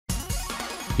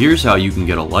Here's how you can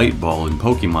get a light ball in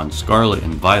Pokemon Scarlet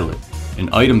and Violet, an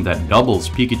item that doubles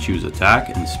Pikachu's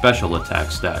attack and special attack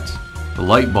stats. The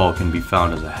light ball can be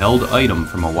found as a held item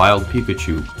from a wild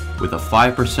Pikachu, with a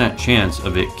 5% chance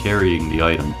of it carrying the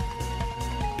item.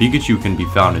 Pikachu can be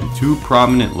found in 2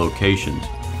 prominent locations,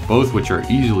 both which are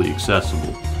easily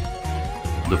accessible.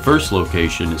 The first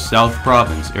location is South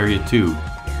Province, Area 2,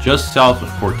 just south of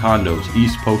Cortando's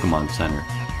East Pokemon Center.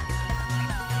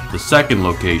 The second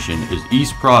location is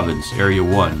East Province, Area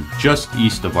 1, just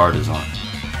east of Artisan.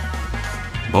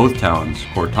 Both towns,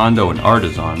 Cortando and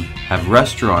Artisan, have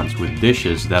restaurants with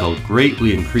dishes that'll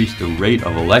greatly increase the rate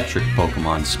of electric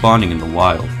Pokemon spawning in the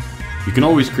wild. You can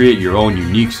always create your own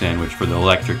unique sandwich for the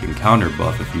electric encounter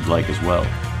buff if you'd like as well.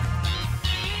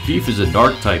 Thief is a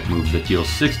dark type move that deals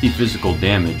 60 physical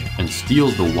damage and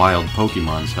steals the wild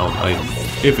Pokemon's held item,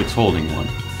 if it's holding one.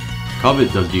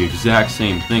 Covet does the exact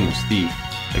same thing as Thief,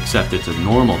 except it's a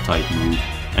normal type move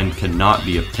and cannot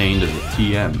be obtained as a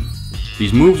TM.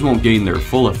 These moves won't gain their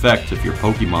full effect if your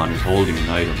Pokemon is holding an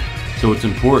item, so it's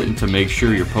important to make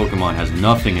sure your Pokemon has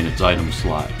nothing in its item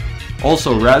slot.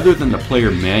 Also, rather than the player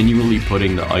manually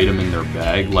putting the item in their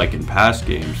bag like in past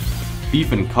games,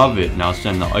 Thief and Covet now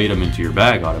send the item into your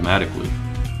bag automatically.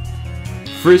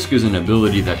 Frisk is an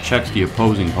ability that checks the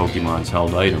opposing Pokemon's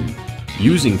held item.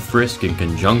 Using Frisk in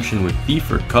conjunction with Thief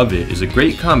or Covet is a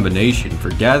great combination for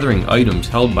gathering items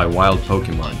held by wild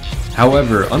Pokemon.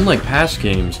 However, unlike past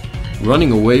games,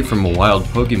 running away from a wild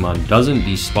Pokemon doesn't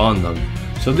despawn them,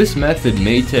 so this method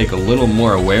may take a little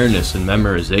more awareness and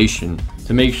memorization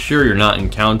to make sure you're not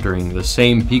encountering the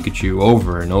same Pikachu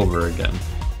over and over again.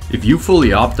 If you fully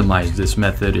optimize this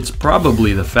method, it's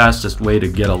probably the fastest way to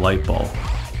get a light ball.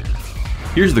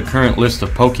 Here's the current list of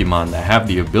Pokemon that have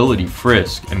the ability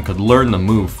Frisk and could learn the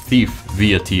move Thief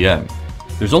via TM.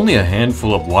 There's only a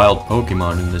handful of wild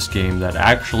Pokemon in this game that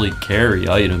actually carry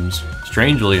items,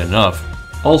 strangely enough.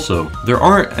 Also, there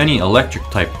aren't any electric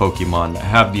type Pokemon that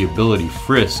have the ability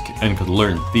Frisk and could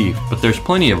learn Thief, but there's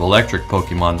plenty of electric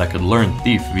Pokemon that could learn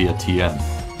Thief via TM.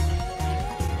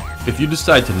 If you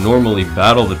decide to normally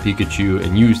battle the Pikachu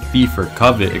and use Thief or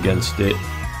Covet against it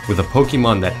with a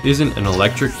Pokemon that isn't an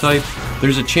electric type,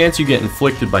 there's a chance you get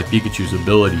inflicted by Pikachu's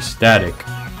ability Static,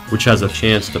 which has a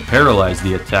chance to paralyze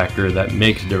the attacker that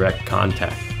makes direct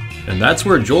contact. And that's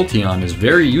where Jolteon is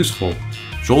very useful.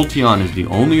 Jolteon is the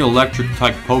only electric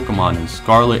type Pokemon in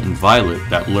Scarlet and Violet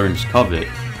that learns Covet,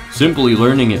 simply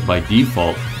learning it by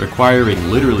default, requiring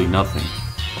literally nothing.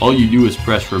 All you do is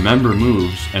press remember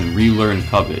moves and relearn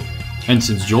Covet. And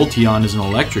since Jolteon is an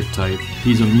electric type,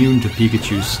 he's immune to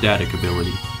Pikachu's static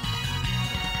ability.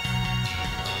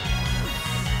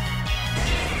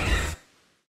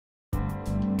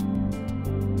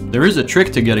 There is a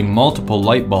trick to getting multiple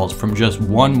light balls from just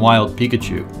one wild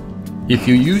Pikachu. If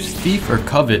you use Thief or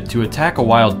Covet to attack a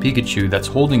wild Pikachu that's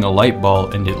holding a light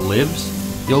ball and it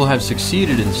lives, you'll have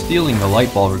succeeded in stealing the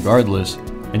light ball regardless,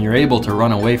 and you're able to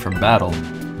run away from battle.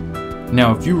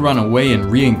 Now if you run away and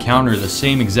re-encounter the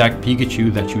same exact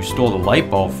Pikachu that you stole the light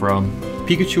ball from,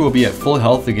 Pikachu will be at full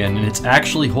health again and it's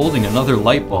actually holding another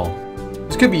light ball.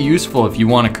 This could be useful if you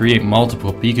want to create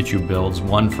multiple Pikachu builds,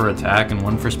 one for attack and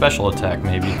one for special attack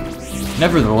maybe.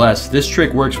 Nevertheless, this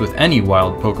trick works with any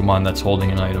wild Pokemon that's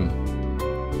holding an item.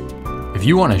 If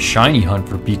you want a shiny hunt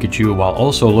for Pikachu while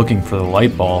also looking for the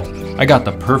light ball, I got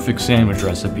the perfect sandwich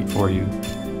recipe for you.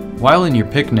 While in your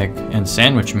picnic and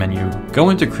sandwich menu, go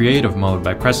into creative mode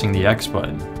by pressing the X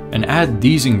button and add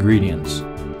these ingredients: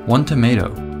 1 tomato,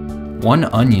 1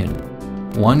 onion,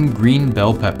 1 green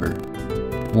bell pepper,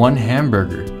 1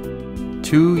 hamburger,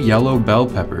 2 yellow bell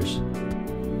peppers,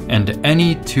 and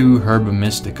any 2 Herba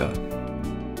Mystica.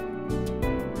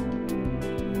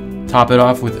 Top it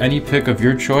off with any pick of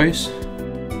your choice,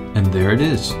 and there it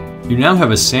is. You now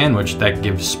have a sandwich that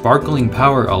gives Sparkling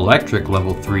Power Electric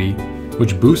level 3,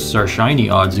 which boosts our shiny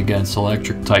odds against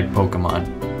electric type Pokemon.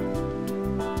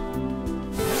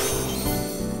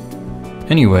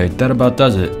 Anyway, that about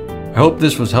does it. I hope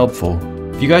this was helpful.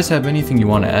 If you guys have anything you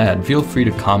want to add, feel free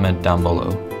to comment down below.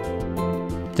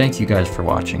 Thank you guys for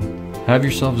watching. Have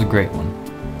yourselves a great one.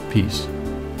 Peace.